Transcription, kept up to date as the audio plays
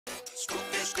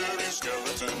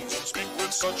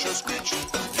with such a screech.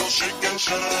 You'll shake and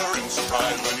shudder in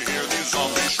surprise when you hear these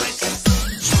zombies shriek.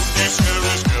 Spooky,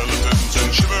 scary skeletons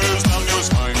and shivers down your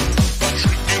spine.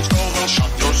 Shrieking skulls will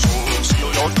shock your soul and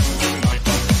seal your doom tonight.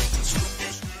 Spooky,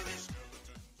 scary skeletons.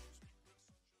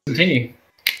 Continue.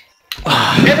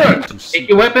 Everyone, take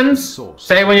your weapons.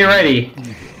 Say when you're ready.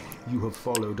 You have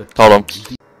followed a Hold on.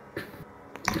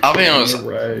 I'll be honest,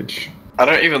 Rage. I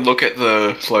don't even look at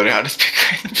the floater, I just pick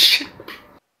random shit.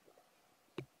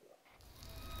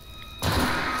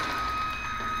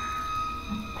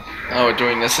 Oh, we're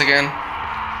doing this again?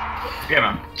 Yeah,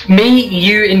 man. Me,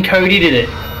 you, and Cody did it.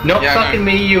 Not Yeah, fucking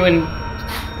me, you, and...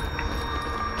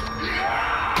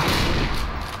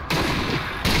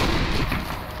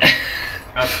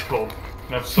 That's cool.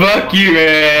 That's Fuck you,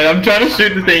 man. I'm trying to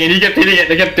shoot the thing, and he kept hitting it, and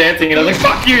they kept dancing, and I was like,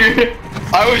 fuck you!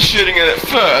 I was shooting at it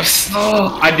first!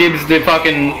 Oh, I dibs the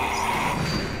fucking...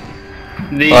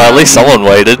 Well, at least someone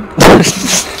waited.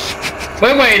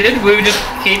 We waited, we were just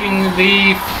keeping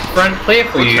the front clear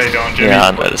for you. They don't, Jimmy. Yeah,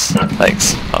 I noticed.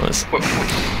 Thanks, Hummez.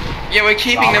 Yeah, we're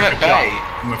keeping them at bay.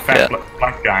 I'm a fat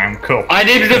black guy, I'm cool. I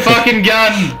dibs the fucking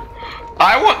gun!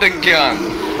 I want the gun!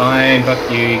 Fine, fuck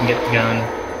you, you can get the gun.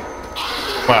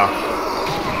 Well,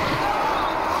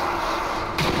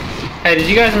 Hey, did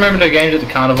you guys remember the games at the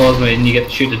carnivals when you get to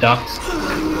shoot the ducks?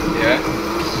 Yeah.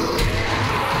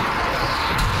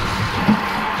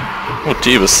 Oh,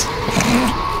 Jeebus.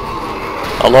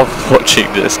 I love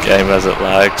watching this game as it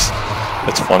lags.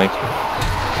 It's funny.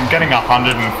 I'm getting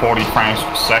 140 frames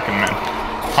per second, man.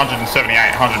 178,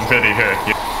 130 hertz.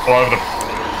 All over the...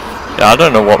 Yeah, I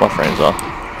don't know what my frames are.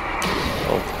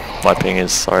 Oh, my ping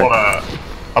is, sorry.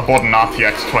 I bought an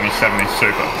RTX 2070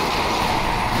 Super.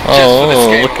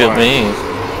 Oh, look at me.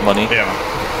 Money. Yeah,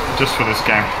 just for this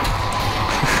game.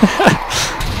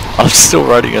 I'm still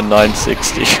running a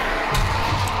 960.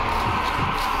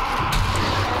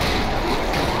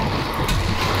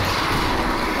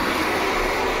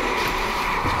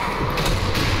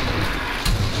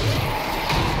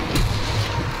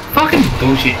 Fucking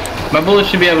bullshit. My bullet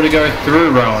should be able to go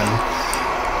through Rowan.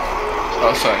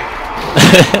 Oh, sorry.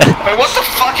 Wait, what the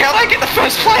fuck? How did I get the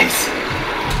first place?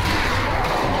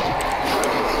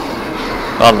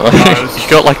 I don't know. You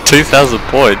got like 2,000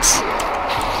 points.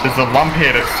 There's a lump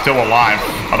here that's still alive.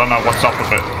 I don't know what's up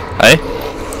with it. Hey?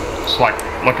 It's like,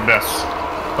 look at this.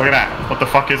 Look at that. What the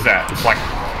fuck is that? It's like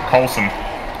Coulson.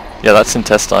 Yeah, that's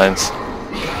intestines.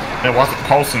 It wasn't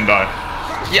Coulson though.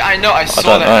 Yeah, I know, I saw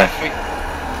don't that. know.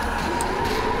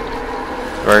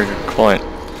 Very good point.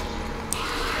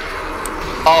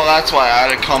 Oh, that's why I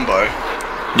had a combo.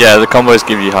 Yeah, the combos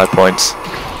give you high points.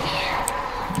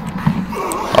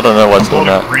 I don't know what's doing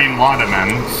that. Green lighter,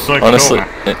 man. It's so Honestly,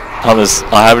 cool, man. Hummez,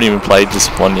 I haven't even played this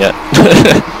one yet.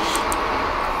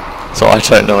 So I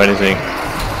don't know anything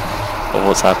of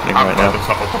what's happening I've right played now. this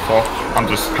level before. I'm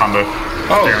just kind of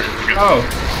staring at it. Oh.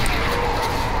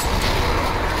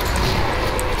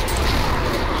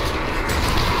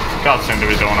 Guys seem to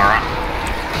be doing alright.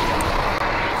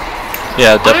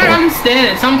 Yeah, I don't definitely. understand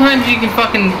it. Sometimes you can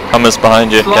fucking Hummez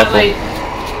behind you, slightly... careful.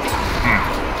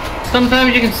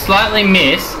 Sometimes you can slightly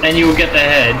miss and you will get the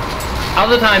head.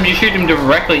 Other times you shoot them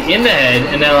directly in the head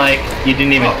and they're like, you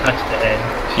didn't even touch the head.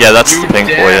 Yeah, that's the ping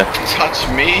for you. Touch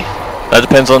me? That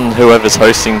depends on whoever's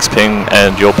hosting's ping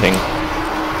and your ping.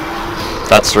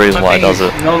 That's the reason why it does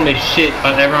it. Normally shit,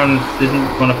 but everyone doesn't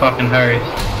want to fucking host.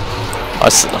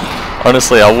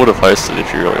 Honestly, I would have hosted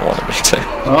if you really wanted me to.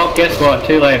 Well, guess what?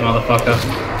 Too late, motherfucker.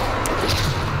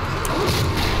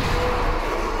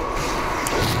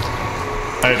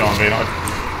 How you doing, Veanoid?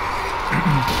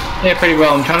 Yeah, pretty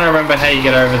well. I'm trying to remember how you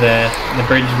get over there. The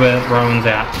bridge where Rowan's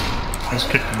at. I just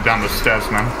kicked him down the stairs,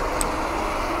 man.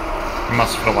 It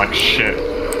must feel like shit.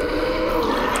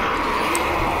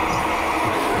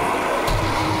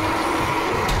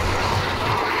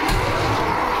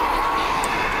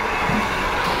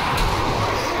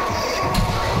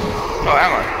 Oh,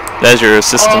 ammo. There's your Oh,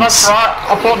 assistance. that's right.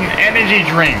 I bought an energy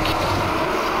drink.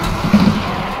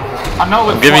 I know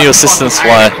it's I'm giving like you assistance, fucking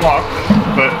why? 8 o'clock,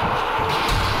 but...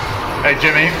 Hey,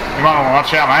 Jimmy, you might want to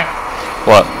watch out, mate.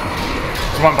 What?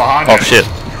 There's one behind Oh you. shit.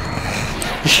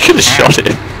 You could have shot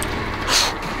him.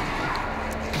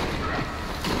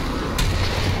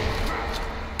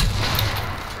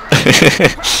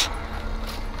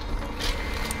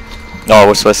 No,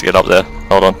 we're supposed to get up there.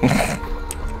 Hold on.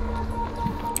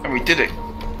 And we did it.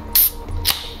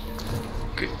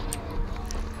 Good.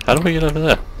 How do we get over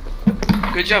there?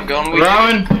 Good job, Gone.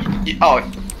 Rowan? Oh,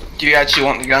 do you actually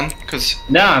want the gun? Because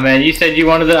Nah, man, you said you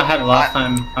wanted it. I had it last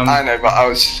time. I know, but I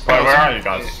was. Wait, where are you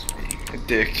guys? A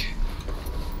dick.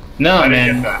 No, I didn't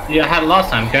man. get that. Yeah, I had it last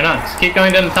time. Go nuts. Keep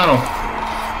going down the tunnel.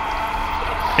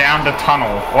 down the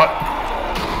tunnel. What?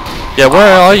 Yeah,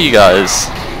 where are you guys?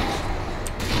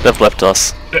 They've left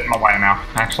us. Bit in my way now,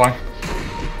 actually.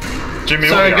 Jimmy,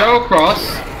 So where you go are?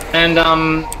 across, and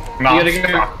No, you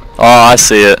gotta go. Oh, I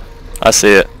see it. I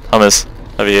see it. Hummez,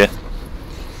 over here.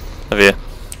 Over here.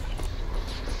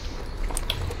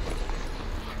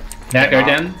 Now go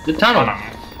down the Oh, tunnel. no.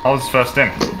 I was first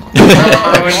in.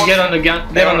 Oh, get on the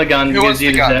gun. Get on the gun. Who wants because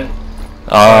you the gun?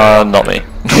 deserve- Not me.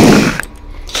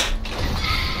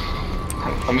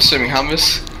 I'm assuming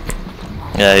Hummez.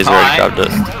 Yeah, he's already Alright.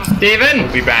 grabbed it.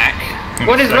 Steven! Be back. in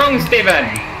What a is second. wrong, Steven?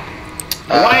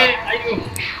 Why are you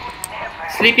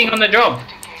sleeping on the job?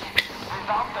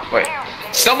 Wait.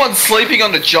 Someone's sleeping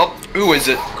on the job. Who is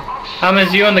it?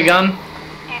 Hummez, you on the gun?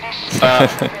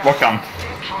 What gun?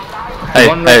 Hey,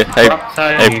 One hey, right hey,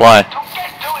 upside hey, you. fly.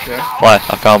 Yeah. Fly,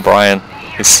 I found Brian.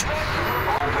 He's...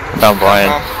 I found Brian.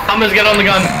 Hummez, get on the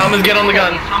gun. Hummez, get on the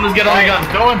gun. Hummez, get on the gun.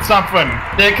 Doing something.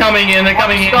 They're coming in. They're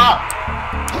coming in. Stop.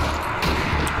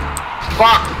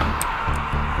 Fuck.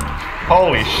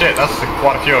 Holy shit, that's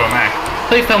quite a few of them, eh?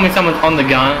 Please tell me someone's on the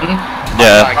gun.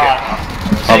 Yeah, Okay.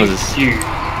 Hummez Thank is... you.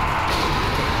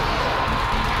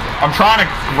 I'm trying to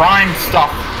grind stuff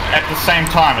at the same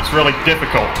time. It's really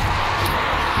difficult.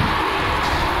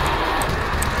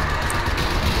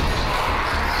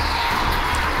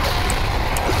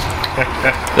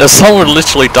 There's someone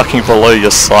literally ducking below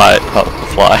your sight,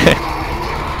 Fly.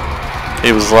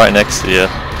 He was right next to you.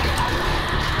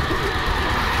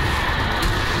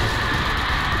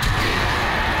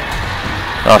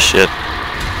 Oh shit.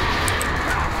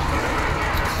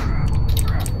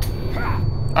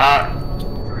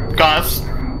 Guys,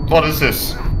 what is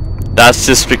this? That's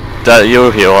just that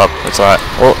you'll heal up. It's alright.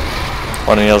 Oh,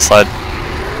 one on the other side.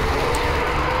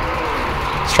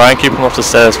 Let's try and keep him off the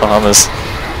stairs for Hummez.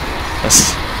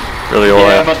 That's really all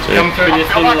I Yeah, but have to come do. through this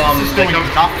I feel like little this is they doing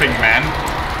come nothing, man.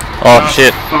 Oh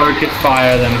shit. focus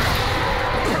fire them.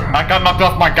 I got knocked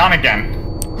off my gun again.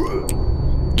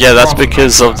 Yeah, that's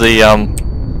because of the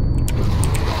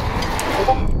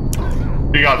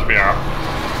You guys be out.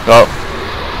 well,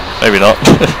 maybe not.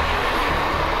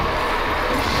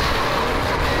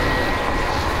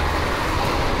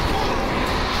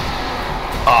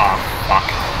 Ah, fuck.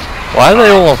 Why are they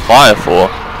all on fire for?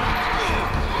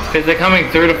 Because they're coming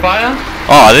through the fire?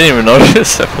 Oh, I didn't even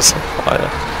notice there was on fire.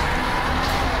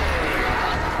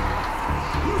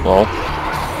 Well,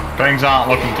 Things aren't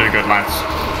looking too good, lads.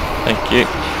 thank you.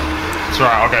 It's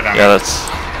alright, I'll go down. Yeah, that's...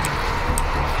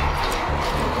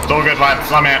 It's all good,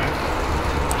 lads. I'm in.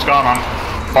 What's going on?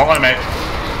 Follow me.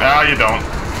 No, you don't.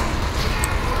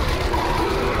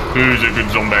 Who's a good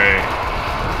zombie?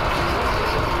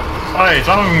 Hey,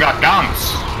 some of them got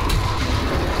guns.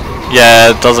 Yeah,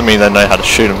 it doesn't mean they know how to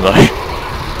shoot them though.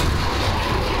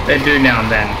 They do now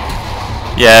and then.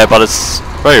 Yeah, but it's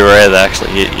very rare they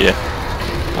actually hit you.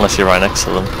 Unless you're right next to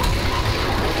them.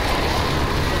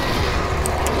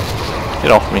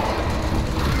 Get off me.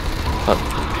 But,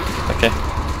 okay.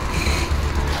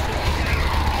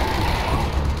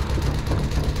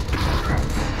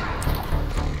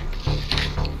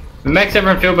 If it makes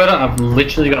everyone feel better, I've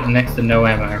literally got next to no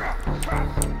ammo.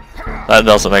 That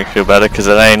doesn't make me feel better because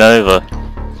it ain't over.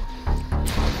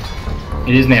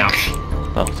 It is now.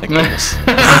 Oh, thank goodness.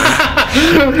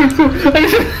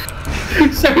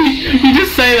 So you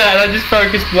just say that, and I just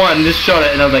focused one, just shot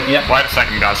it, and I was like, yep. Wait a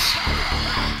second, guys.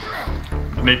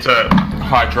 I need to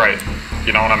hydrate.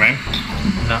 You know what I mean?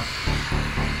 No.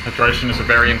 Hydration is a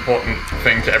very important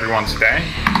thing to everyone's day.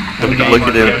 Look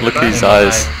at him, look at his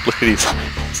eyes. Look at his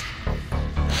eyes.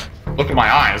 Look at my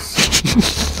eyes.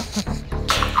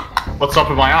 What's up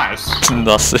with my eyes?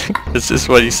 Nothing. It's just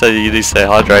when you say you do stay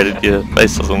hydrated, your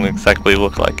face doesn't exactly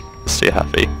look like so you're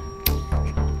happy.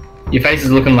 Your face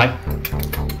is looking like...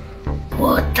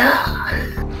 What the?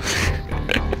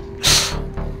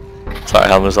 Sorry,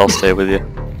 Hummez, I'll stay with you.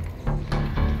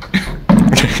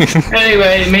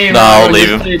 Anyway, me and No, Ryan I'll are leave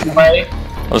just him. sitting away.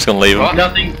 I'm just gonna leave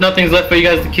him. Nothing's left for you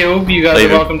guys to kill. You guys Leave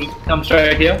are him. welcome to come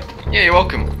straight here. Yeah, you're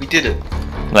welcome. We did it.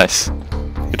 Nice.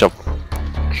 Good job.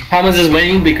 Hummez is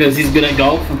winning because he's good at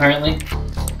golf, apparently.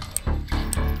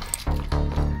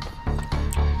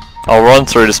 I'll run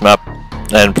through this map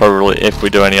and probably if we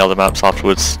do any other maps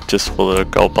afterwards, just for the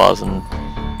gold bars and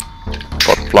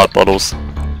blood bottles.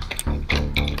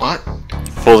 What?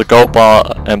 For the gold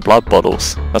bar and blood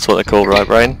bottles. That's what they're called, right,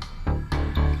 Brain?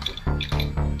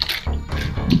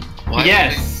 What?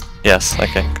 Yes. Yes,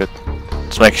 okay, good.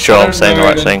 Just making sure I'm saying the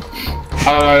right thing.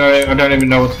 I don't even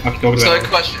know what the fuck you're talking So, about.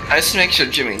 question. I just to make sure,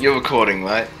 Jimmy, you're recording,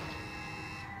 right?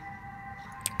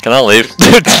 Can I leave?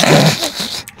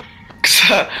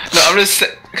 No, I'm just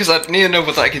because I need to know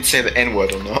whether I can say the N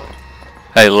word or not.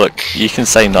 Hey, look, you can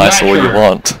say nice all you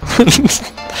want.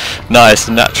 Nice,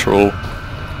 natural.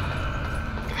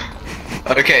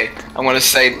 Okay, I'm gonna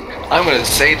say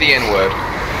the N-word.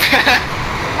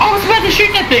 I was about to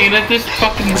shoot that thing and it just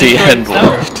fucking The destroyed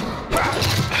N-word.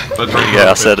 itself.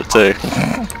 Yeah, I said it too.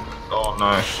 Oh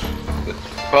no.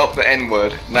 Well, the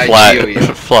N-word. Fly, Nigeria.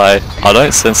 fly. I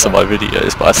don't censor my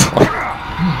videos, by the way.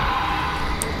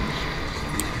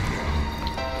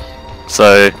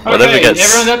 So, whatever Okay, gets...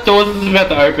 everyone's doors is about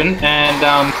to open and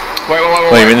Wait,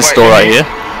 Wait, you mean the store right here?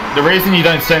 The reason you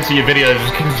don't censor your videos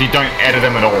is because you don't edit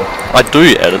them at all. I do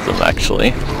edit them,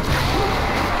 actually.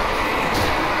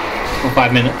 for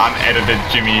 5 minutes. Unedited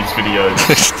Jimmy's videos.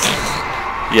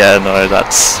 Yeah, no,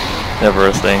 that's never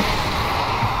a thing.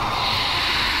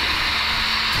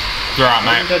 It's alright,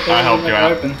 mate. I helped you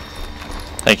out. Open.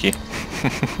 Thank you.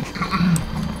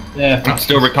 Yeah. I'm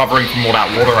still recovering from all that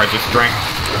water I just drank.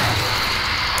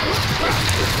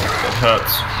 It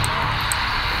hurts.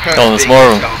 Oh, there's more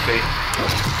of them.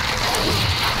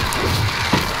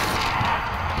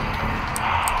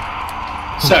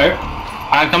 So,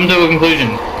 I come to a conclusion.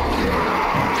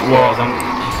 Well,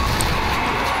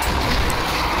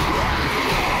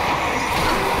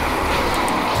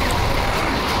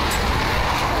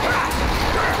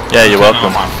 Yeah, you're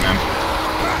welcome.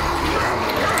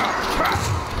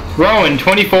 Rowan,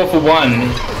 24 for 1.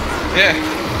 Yeah.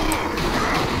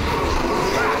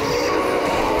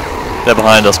 They're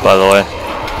behind us, by the way.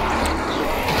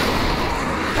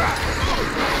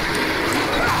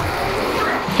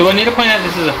 Do I need to point out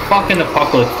this is a fucking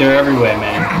apocalypse? They're everywhere,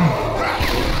 man.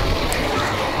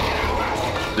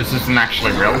 This isn't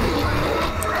actually real.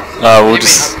 We'll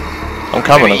just... I'm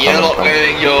coming, I'm You're coming, not I'm coming.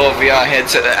 wearing your VR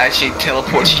headset that actually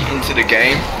teleports you into the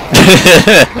game.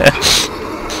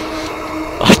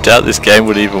 I doubt this game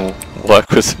would even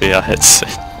work with VR headset.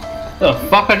 The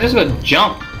fuck, I just got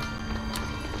jumped.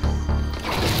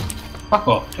 Fuck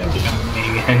off, don't jump at me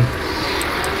again.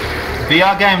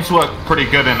 VR games work pretty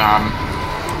good in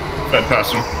third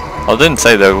person. I didn't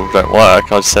say they don't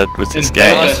work, I said with this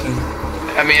game.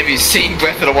 I mean, have you seen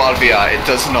Breath of the Wild VR? It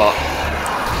does not.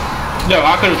 No,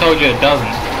 I could have told you it doesn't.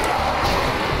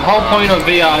 The whole point of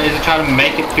VR is to try to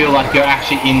make it feel like you're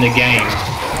actually in the game.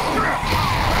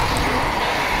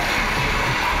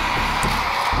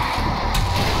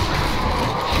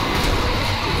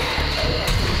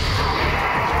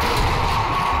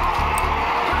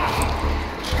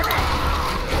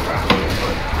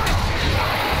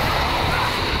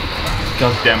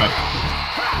 God damn it.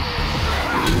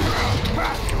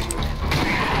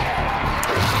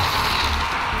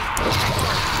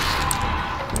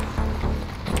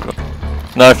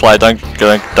 No, Fly, don't go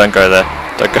there. Don't go there.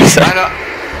 I know.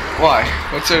 Why?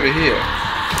 What's over here?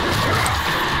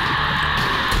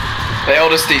 They all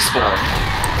just despawn.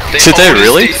 Did they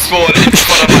really? Despawn in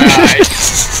front of my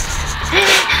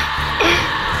eyes.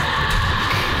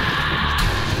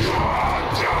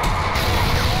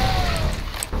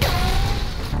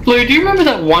 Blue, do you remember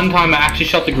that one time I actually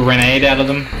shot the grenade out of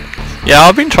them? Yeah,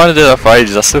 I've been trying to do that for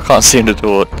ages, I still can't seem to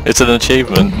do it. It's an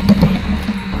achievement.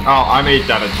 Oh, I need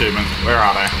that achievement. Where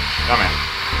are they? Come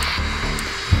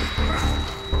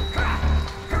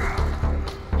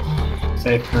here.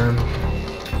 Safe room.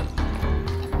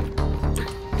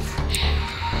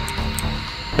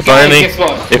 If Guys, only. guess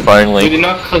what? If only. We did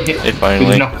not clear. If We only.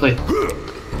 did not clear.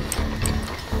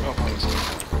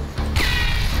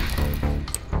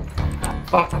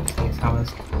 Fuck these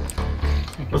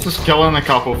Hummez. Let's just kill in a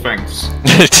couple things.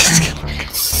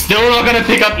 Still not gonna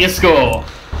pick up your score.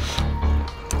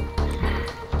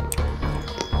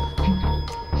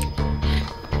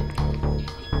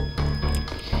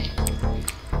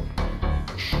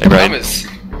 Hey, Braden.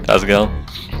 Hummez, How's it going?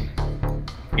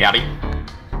 Yowdy.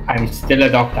 I'm still a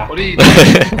doctor. what are you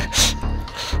doing?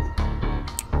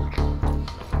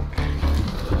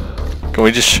 Can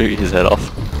we just shoot his head off?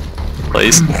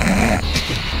 Please?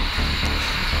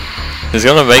 He's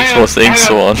gonna make Hang more on, things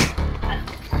hang on.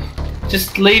 spawn.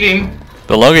 Just leave him.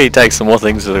 The longer he takes, the more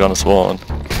things are gonna spawn.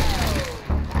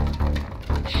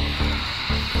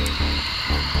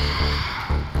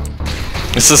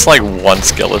 It's just like one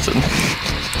skeleton.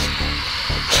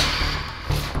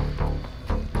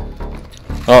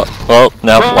 Oh, well,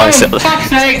 now Bro, one for skeleton. fuck's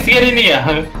sake, get in here.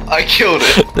 I killed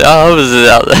it. Oh, was it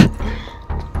out there?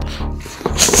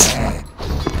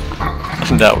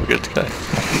 Now we're good to go.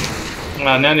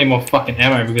 Well, now I need more fucking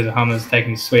ammo because the Hummez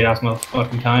taking his sweet ass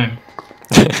motherfucking time.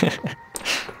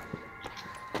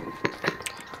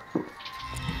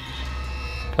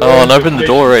 Oh, and open the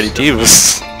door already,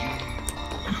 Jesus.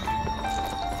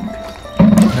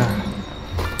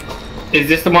 Is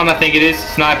this the one I think it is?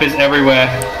 Snipers everywhere.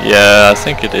 Yeah, I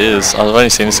think it is. I've only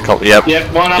seen this a couple. Yep.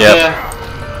 Yep, one up Yep. there.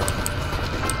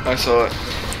 I saw it.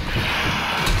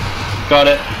 Got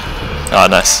it. Oh,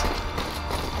 nice.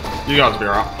 You guys will be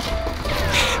alright.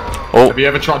 Oh, Have you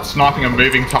ever tried sniping a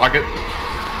moving target?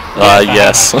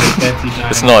 yes.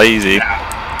 It's not easy.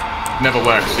 Never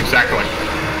works, exactly.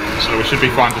 So we should be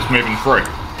fine just moving through.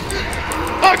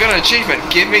 Oh, I got an achievement.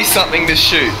 Give me something to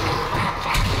shoot.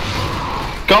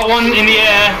 Got one in the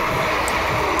air.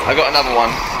 I got another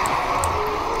one.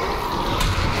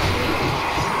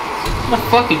 How the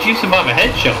fuck did you survive a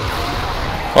headshot?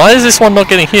 Why is this one not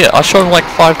getting hit? I shot him like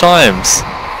 5 times.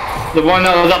 The one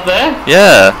that was up there?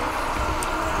 Yeah.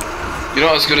 You're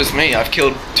not as good as me. I've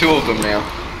killed 2 of them now.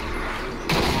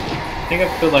 I think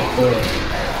I've killed like 4.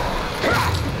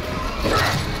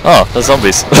 Oh, there's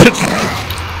zombies.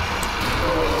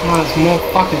 Oh, there's more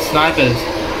fucking snipers.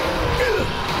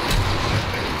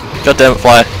 God damn it,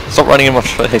 fly. Stop running in my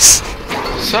face.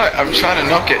 Sorry, I'm trying to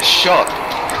not get shot.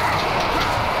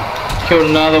 Killed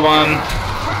another one.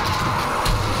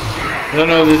 I don't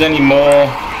know if there's any more.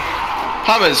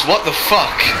 Hummez, what the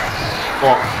fuck?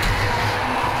 What?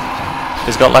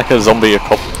 He's got like a zombie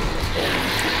cop.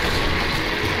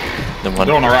 Never mind.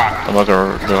 Doing alright. I'm not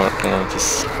gonna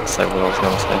just say what I was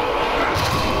gonna say.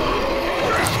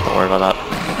 Don't worry about that.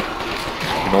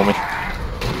 Ignore me.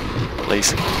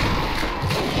 Please.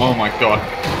 Oh my god.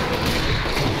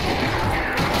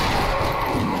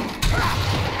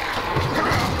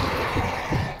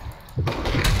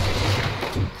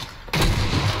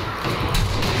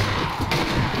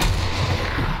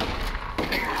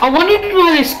 I wondered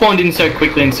why they spawned in so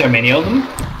quickly and so many of them.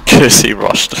 Because he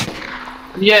rushed.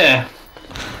 Yeah.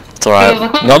 It's alright. Yeah,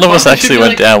 like, None of us it should actually be went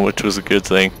like- down, which was a good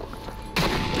thing.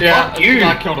 Yeah, Fuck you.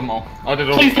 I killed them all. I did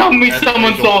all. Please tell me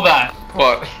someone saw that.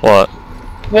 What? What?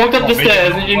 Walked up the What, me?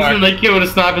 stairs and instantly killed a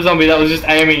sniper zombie that was just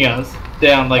aiming us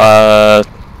down like.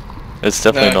 It's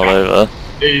definitely No. not over.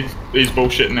 He's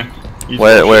bullshitting it. He's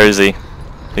Where is he?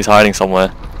 He's hiding somewhere.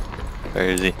 Where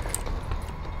is he?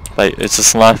 Wait, it's a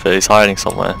sniper. He's hiding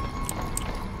somewhere.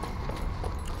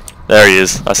 There he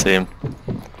is. I see him.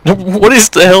 What is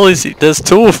the hell is he? There's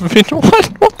 2 of them in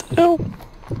one. What the hell?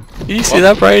 You see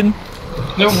that, Brayden?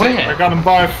 No I where? got them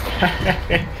both.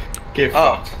 Get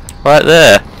Oh. fucked. Right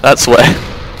there. That's where.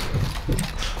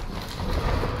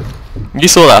 You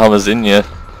saw that, Hummez, didn't you?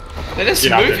 They're just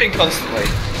Yeah, I did. moving constantly.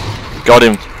 Got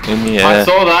him in the I air.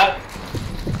 saw that.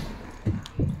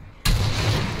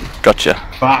 Gotcha.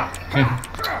 Fuck.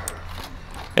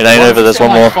 It ain't over. There's one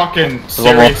Like more. Fucking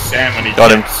one more. serious Sam when he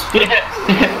Got him. gets-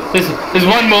 Yeah. there's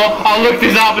one more. I'll look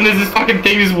this up and there's this fucking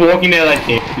thing just walking there like.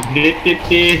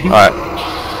 Alright.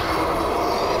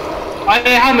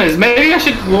 Hey, Hummez, maybe I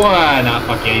should. Nah,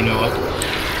 fuck yeah, you know what?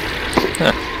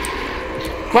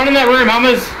 Run in that room,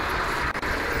 Hummez.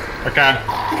 Okay.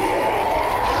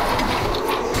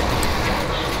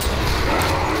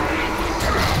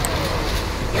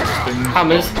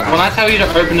 Hummez, when I tell you to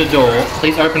open the door,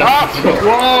 please open up the door.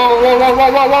 Whoa, whoa, whoa,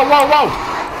 whoa, whoa, whoa, whoa,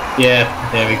 whoa! Yeah,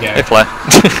 there we Hey, go. fly.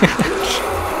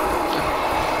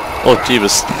 Oh,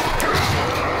 Jeebus.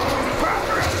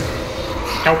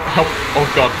 Help, help.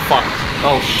 Oh god, fuck.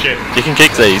 Oh shit. You can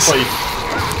kick these. Please.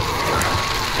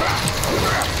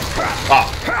 Ah,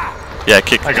 Yeah,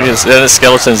 kick. I got Because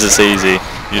skeletons is easy.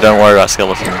 You don't worry about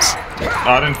skeletons.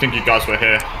 I didn't think you guys were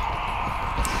here.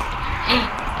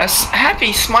 A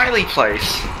happy smiley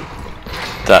place.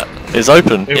 That is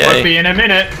open. It Yay. won't be in a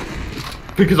minute.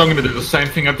 Because I'm gonna do the same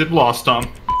thing I did last time.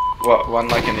 What? One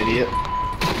like an idiot?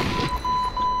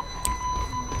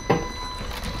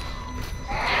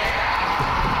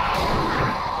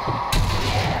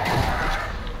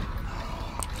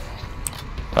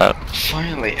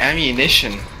 Finally,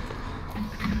 ammunition.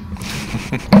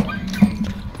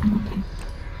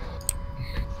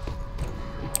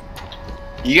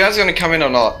 You guys gonna come in or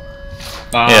not?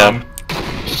 Yeah.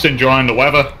 Just enjoying the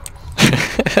weather.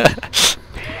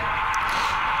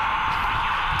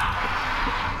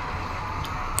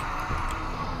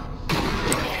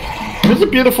 It's a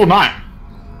beautiful night.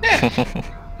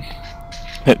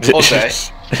 All day.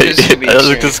 I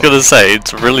was just gonna say,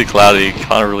 it's really cloudy, you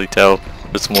can't really tell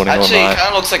if it's morning Actually, or it night. kind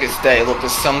of looks like it's day. Look,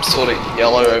 there's some sort of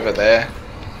yellow over there.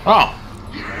 Oh.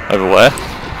 Over where?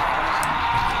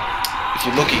 If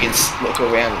you look, you can look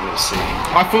around and you'll see.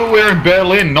 I thought we were in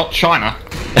Berlin, not China.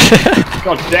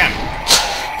 God damn.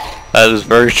 That is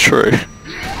very true.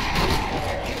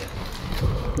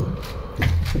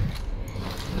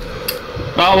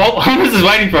 Oh well, Hummez is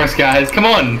waiting for us, guys. Come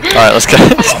on. Alright, let's go.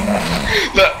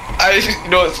 Look, you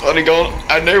know what's funny, Gold?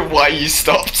 I know why you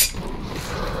stopped.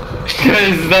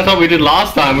 Because that's what we did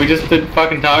last time. We just did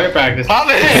fucking target practice.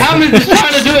 Hummez! Hey, Hummez is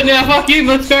trying to do it now. Fuck you.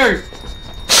 Let's go.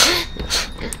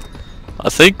 I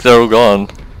think they're all gone.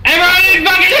 Everyone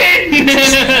fucking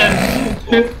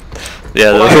in!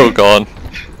 Yeah, they're all gone.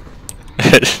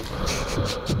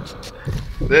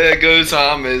 There goes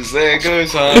Hummez. There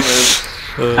goes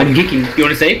Hummez. I'm geeking. You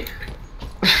want to see?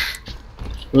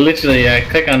 Literally,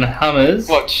 click on Hummez,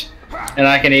 Watch. and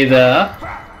I can either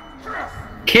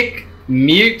kick,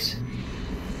 mute,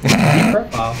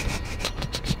 profile.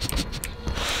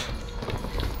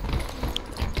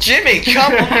 Jimmy,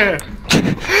 come on!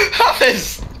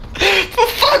 Hummez! For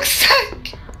fuck's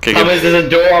sake! Kick him. Hummez, there's a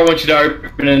door I want you to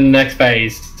open in the next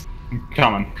phase.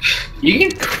 Coming. You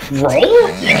can crawl?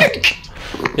 You can...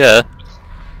 Yeah,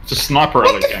 It's a sniper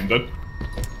elite game, dude.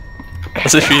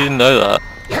 as if you didn't know that.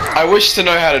 I wish to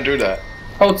know how to do that.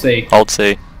 Hold C. Hold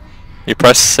C. You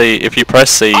press C. If you press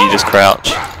C, you just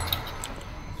crouch.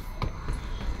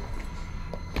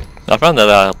 I found that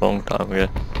out a long time ago.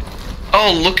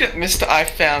 Oh, look at Mr. I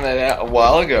found that out a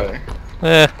while ago.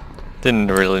 Eh, didn't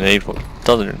really need one.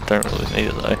 Don't really need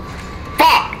it though.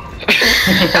 Fuck!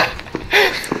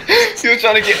 You were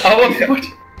trying to get... Oh,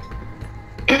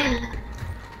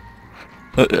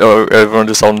 what? Everyone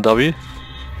just on W?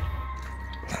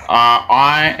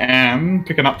 I am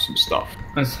picking up some stuff.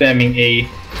 I'm spamming E.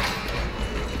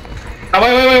 Oh,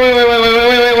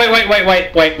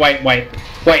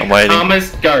 wait. I'm waiting.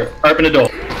 Hummez, go. Open the door.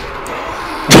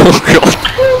 Oh god.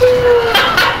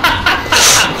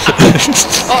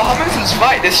 Oh, Hummez is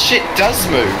right. This shit does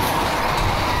move.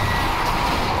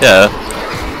 Yeah.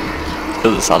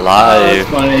 Because it's Oh, alive. that's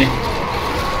funny.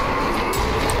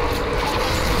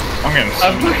 I'm getting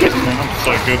so much, man. I'm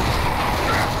so good.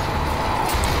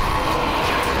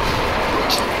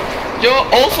 You're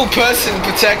an awful person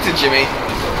protected, Jimmy.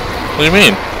 What do you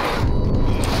mean?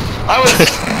 I was...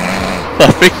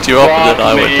 I picked you up and then I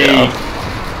Fuck went me. down.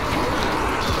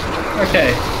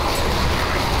 Okay.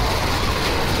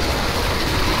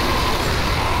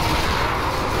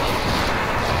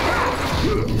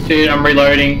 Dude, I'm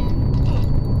reloading.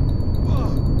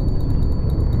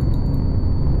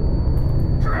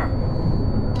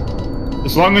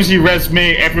 As long as you res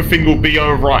me, everything will be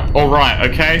alright,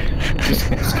 okay?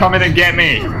 Just come in and get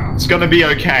me. It's gonna be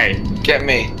okay. Get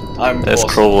me. I'm There's awesome.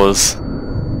 crawlers.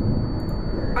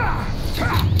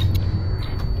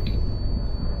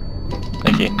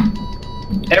 Thank you.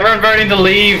 Everyone voting to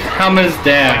leave Hummez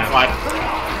down.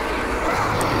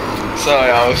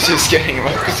 Sorry, I was just getting him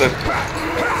up because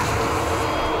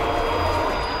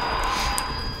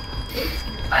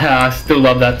I still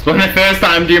love that. When the first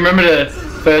time, do you remember the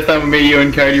first time with me, you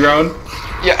and Cody Rowan?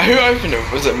 Yeah, who opened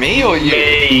it? Was it me or you?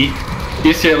 Me.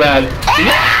 You shit loud.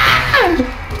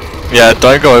 Yeah,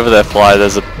 don't go over there, Fly.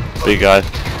 There's a big guy.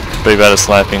 Be better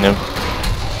sniping him.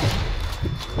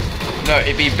 No,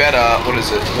 it'd be better. What is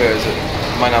it? Where is it?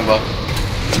 My number.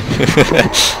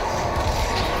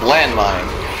 Landmine.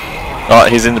 Oh,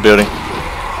 he's in the building.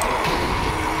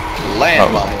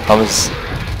 Landmine. Hummez.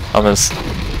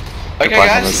 Okay, Goodbye,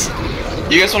 guys.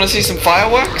 You guys want to see some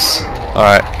fireworks?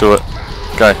 Alright, do it.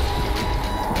 Go.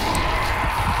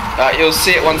 You'll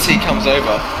see it once he comes over.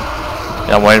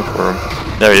 Yeah, I'm waiting for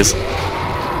him. There he is.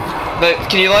 No,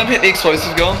 can you let him hit the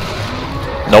explosive gun?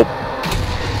 Nope.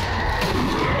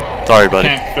 Sorry, buddy.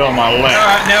 Can't feel my leg.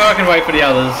 Alright, now I can wait for the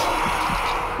others.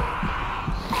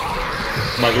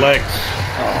 My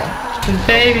legs.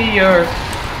 Baby, you're...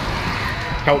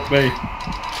 Help me.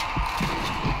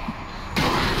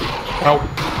 Help.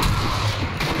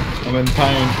 I'm in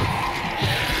pain.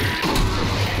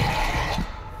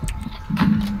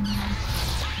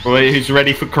 Wait, who's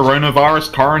ready for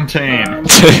coronavirus quarantine?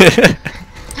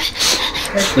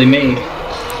 Actually me.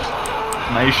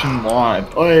 Nationwide.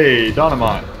 Oi,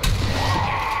 dynamite.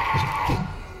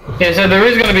 Yeah, so there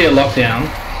is going to be a lockdown.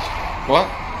 What?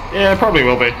 Yeah, it probably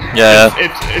will be. Yeah.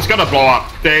 It's gonna blow up.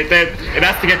 It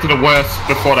has to get to the worst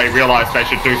before they realise they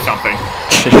should do something.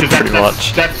 Because Pretty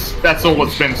much. That's all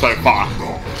it's been so far.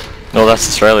 No, that's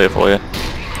Australia for you.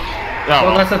 Oh,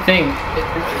 Well, that's the thing.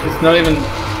 It's not even...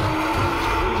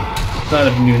 It's not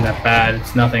even that bad.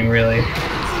 It's nothing really.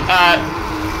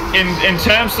 in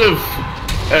terms of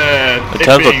In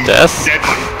terms of death?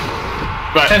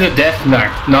 But In terms of death, no.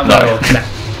 Not No. at all. No.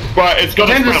 well, it's got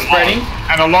to in terms of spread a lot, spreading-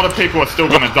 and a lot of people are still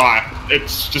going to die.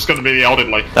 It's just going to be the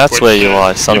elderly. That's which, where you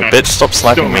are, son of a bitch. Stop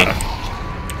still sniping me. matter.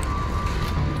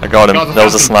 I got him. Guys, There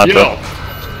was a I've sniper. got some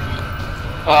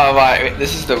Oh, right. Wait,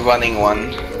 this is the running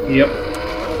one. Yep.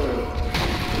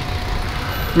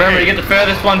 Remember, you get the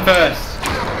furthest one first.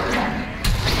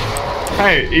 fuel.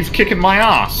 Hey, he's kicking my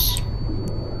ass.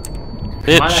 Might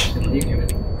Bitch. actually leave you.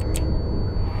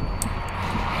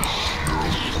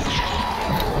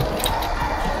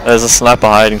 There's a sniper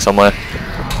hiding somewhere.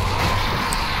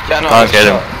 Yeah, no, Can't get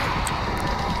him.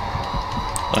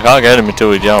 I can't get him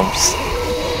until he jumps.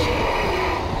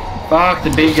 Fuck, the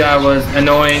big guy was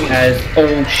annoying as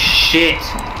all shit.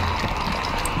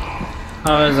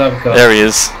 Hummez, I've got. There he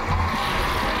is.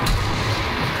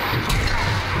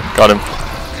 Got him.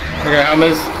 Okay,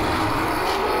 Hummez.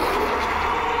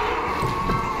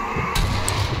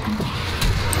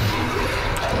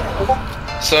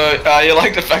 So, you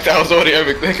like the fact that I was already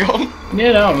over there gone?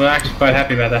 Yeah, no, I'm actually quite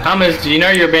happy about that. Hummez, do you know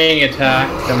you're being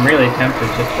attacked? I'm really tempted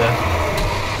just to...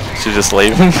 Should just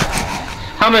leave him.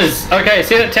 Hummez, okay,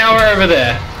 see that tower over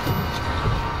there?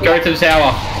 Go to the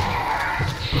tower.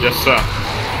 Yes, sir.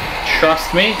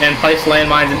 Trust me, and place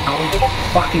landmines in... Oh,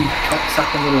 fucking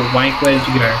cocksucking little wank, where did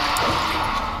you go?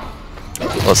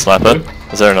 What, sniper?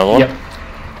 Is there another one? Yep.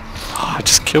 Oh, I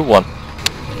just killed one.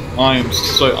 I am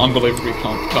so unbelievably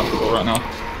comfortable right now.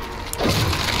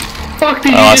 Fuck,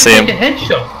 did you I just see take him. a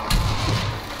headshot?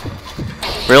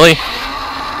 Really?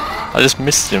 I just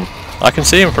missed him. I can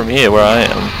see him from here where I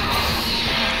am.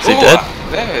 Is he dead?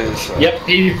 There is. Yep,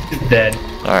 he's dead.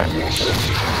 Alright.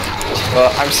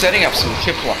 Well, I'm setting up some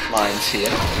trip lines here.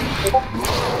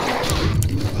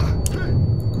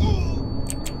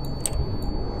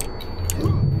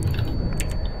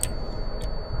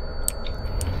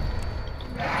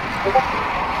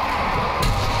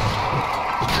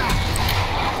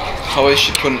 Probably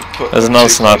should put. There's another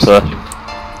too close. sniper.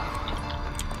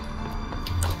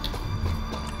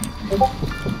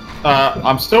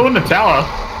 I'm still in the tower.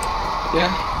 Yeah.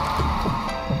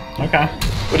 Okay.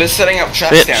 We're just setting up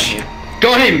traps Bitch. down here.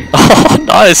 Got him! Oh,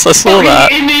 nice! I saw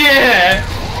that. In the air!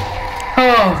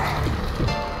 Oh.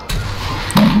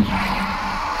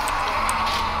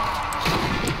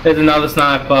 There's another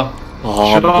sniper.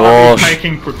 Oh Should I gosh. be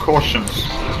taking precautions?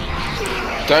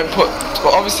 Don't put.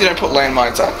 Well, obviously don't put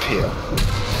landmines up here.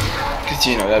 Because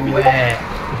you know that'd be.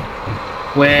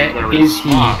 Where Very is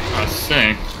he? smart, I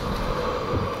see.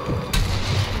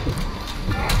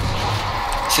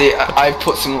 See, I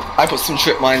put some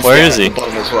trip mines Where down is he? at the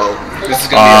bottom as well. This is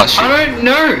gonna be our shit. I don't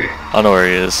know. I know where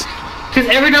he is. Because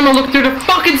every time I look through the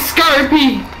fucking scope,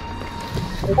 he...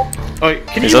 Oh,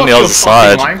 can He's you on the watch other your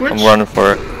side. fucking language? I'm running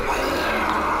for it.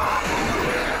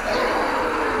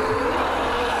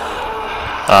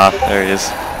 Ah, there he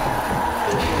is.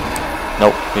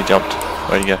 Nope, he jumped.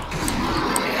 Where'd he go?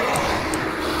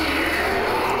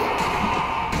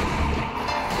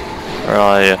 Where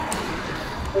are you?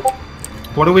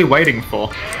 What are we waiting for?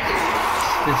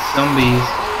 There's zombies.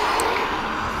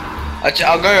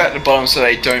 I'll go at the bottom so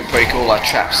they don't break all our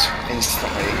traps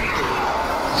instantly.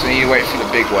 So we need to wait for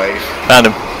the big wave. Found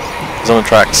him. He's on the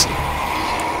tracks.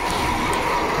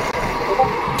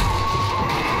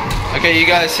 Okay, you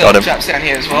guys set Got up him. traps down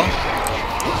here as well.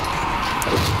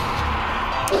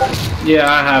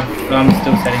 Yeah, I have. I'm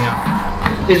still setting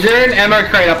up. Is there an ammo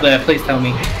crate up there? Please tell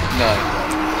me. No.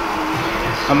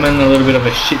 I'm in a little bit of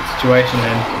a shit situation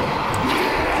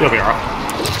then. You'll be alright.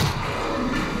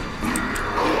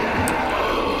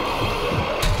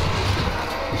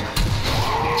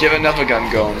 Do you have another gun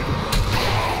going?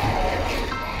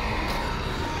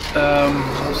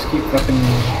 I'll just keep fucking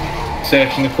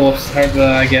searching the corpse. Hope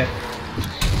that I get.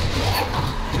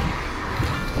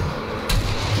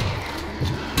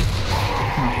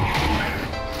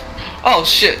 Oh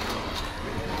shit!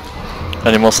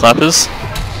 Any more snipers?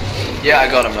 Yeah, I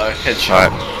got him though. Headshot.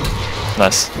 Alright.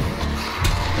 Nice.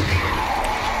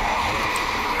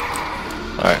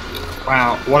 Alright.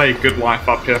 Wow, what a good life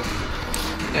up here.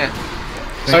 Yeah.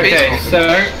 Okay, so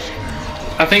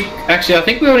I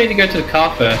think we all need to go to the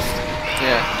car first.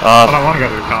 Yeah. I don't want to go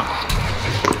to the car.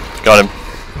 Got him.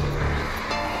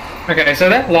 Okay, so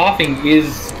that laughing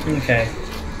is okay.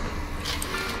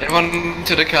 Everyone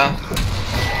to the car.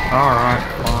 Alright,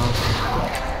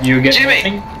 fine. You get Jimmy!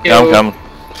 laughing? Yeah, I'm coming.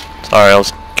 Sorry, I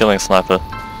was killing a sniper.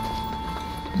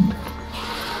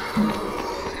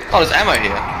 Oh, there's ammo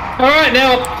here. Alright,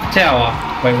 now up the tower.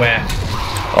 Wait, where?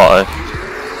 Uh oh.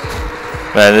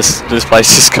 Man, this place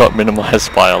just got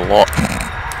minimized by a lot.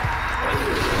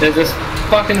 There's this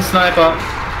fucking sniper.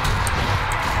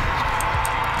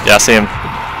 Yeah, I see him.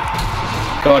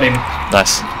 Got him.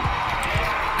 Nice.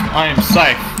 I am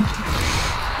safe.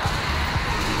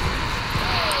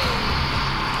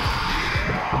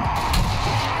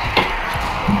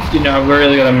 You know, I've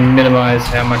really got to minimize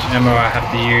how much ammo I have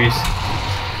to use.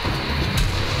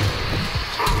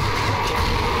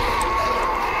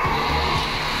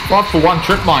 What for one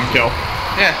trip mine kill?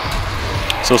 Yeah.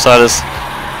 Suiciders.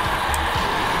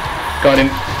 Got him.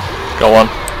 Got one.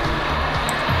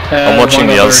 I'm watching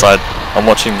the other side. I'm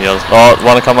watching the other. Oh,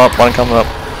 one coming up.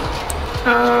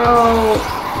 Oh.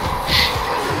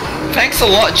 Thanks a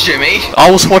lot, Jimmy. I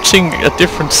was watching a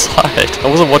different side. I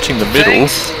wasn't watching the middle.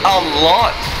 Thanks a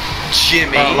lot,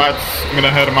 Jimmy. Lads, I'm gonna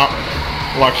hurt him up.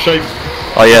 Like sheep.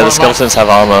 Oh yeah, Come the on, skeletons have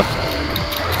armor.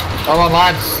 Come on,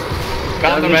 lads.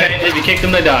 Come to me. If you kick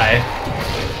them, they die.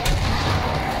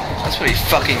 That's pretty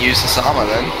fucking useless armor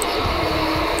then.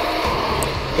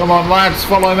 Come on, lads,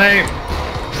 follow me.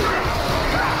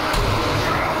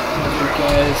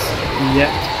 Guys,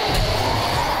 yep.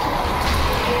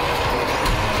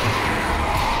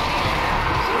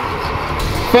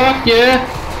 Fuck yeah!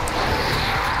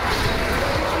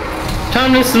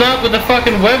 Time to snap with the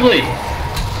fucking Webley!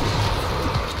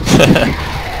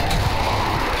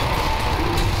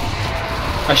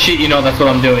 I shit you know that's what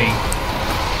I'm doing.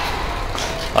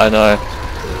 I know.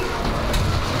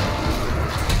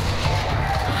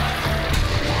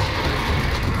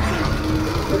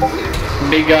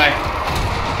 Big guy.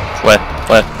 Where?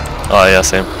 Where? Oh yeah, I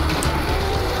see him.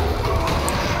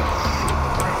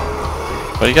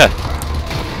 Where'd he go?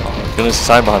 Oh goodness, he's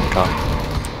hiding behind the car.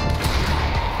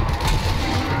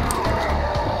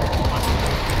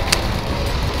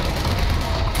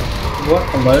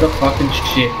 What a load of fucking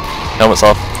shit. Helmet's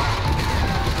off.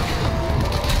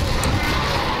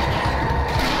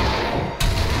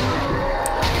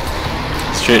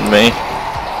 He's shooting me.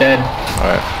 Dead.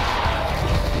 Alright.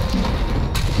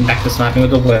 Back to sniping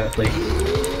with the Webley.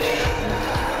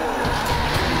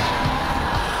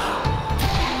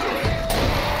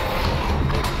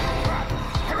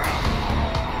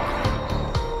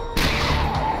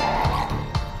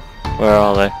 Where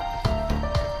are they?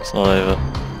 It's not over.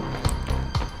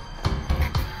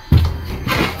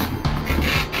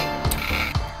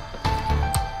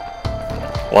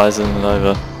 Why isn't it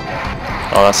over?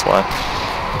 Oh, that's why.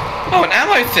 Oh, an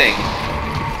ammo thing.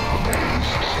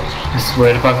 I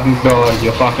swear to fucking God,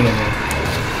 you're fucking with me.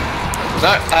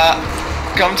 No,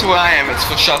 come to where I am. It's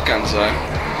for shotguns though.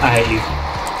 I hate you.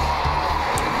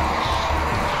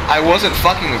 I wasn't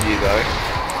fucking with you though.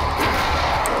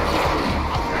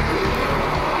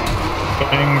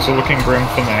 Things are looking grim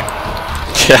for me.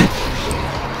 Yeah.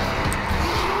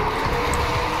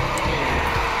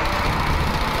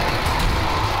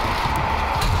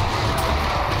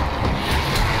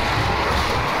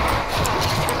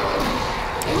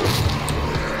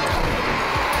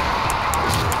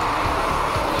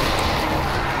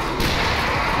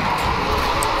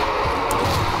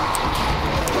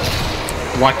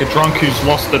 Like a drunk who's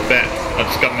lost a bet. I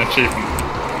just got an achievement.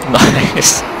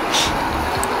 Nice.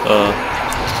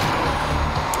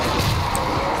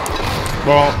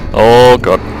 Well, Oh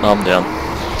god, I'm down.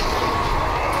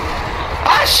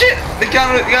 Ah shit! The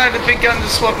big gun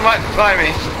just swapped right by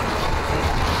me.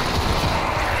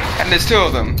 And there's two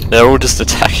of them. They're all just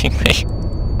attacking me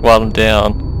while I'm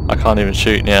down. I can't even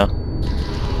shoot now.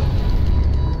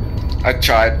 I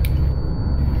tried.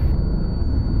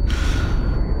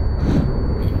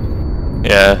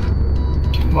 Yeah.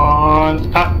 Come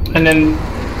on. Up, and then...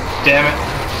 Damn it.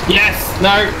 Yes!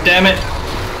 No! Damn it!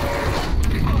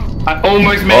 I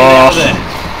almost made it out of there.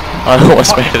 I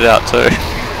almost made it out too.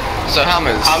 So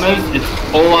Hummez. Hummez,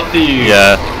 it's all up to you.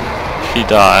 Yeah. If you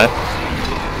die,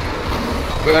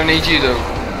 We don't need you to.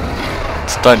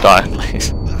 just don't die,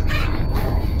 please.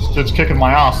 this dude's kicking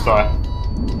my ass though.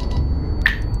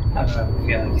 I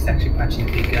feel like he's actually punching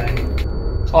a big guy.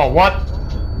 Oh, what?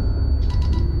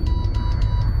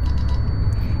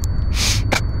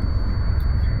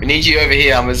 We need you over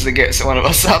here, Hummez, to get one of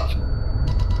us up.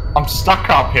 I'm stuck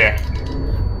up here.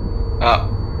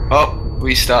 Oh,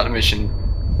 we start the mission.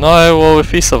 No, well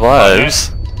if he survives,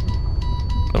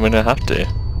 then we don't have to.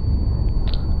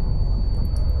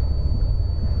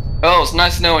 Oh, it's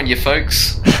nice knowing you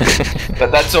folks.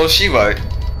 But that's all she wrote.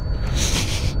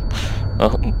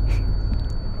 Oh,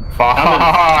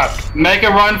 Fuck. Make a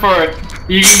run for it.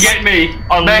 You can get me.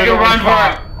 I Make a literally run for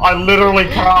can't. I literally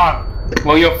can't. it.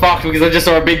 Well, you're fucked because I just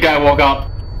saw a big guy walk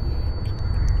up.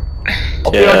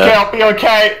 I'll be okay, I'll be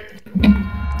okay.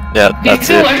 yeah, He's that's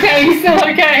still it. okay. He's still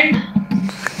okay.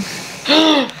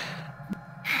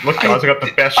 Look guys, I got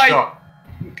the best shot.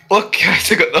 Look,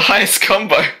 guys, I got the highest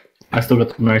combo. I still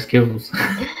got the most kills.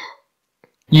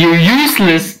 You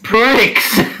useless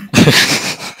pricks.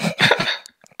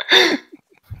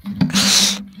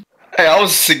 Hey, I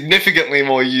was significantly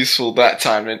more useful that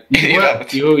time than any other time.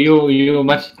 You were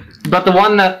much. But the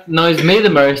one that knows me the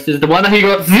most is the one who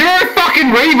got 0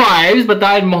 fucking revives, but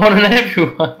died more than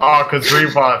everyone. Oh, because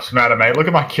revives matter, mate. Look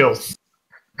at my kills.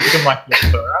 Look at my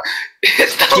kills, alright?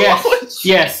 It's the lowest.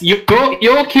 Yes, your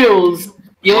kills.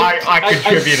 I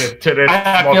contributed to this.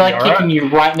 I feel like kicking you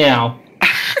right now.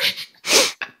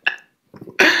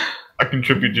 I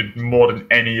contributed more than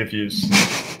any of yous.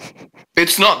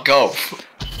 It's not golf.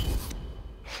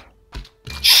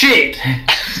 Shit!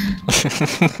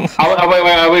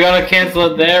 Are we gonna cancel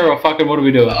it there, or fucking what are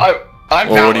we doing? I'm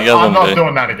Well, what do you guys I'm want to not do?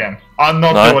 doing that again. I'm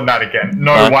not No? doing that again.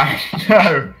 No No? way.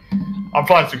 No. I'm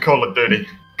playing some Call of Duty.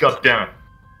 God damn it.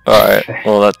 Alright,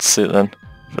 well that's it then,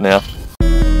 for now.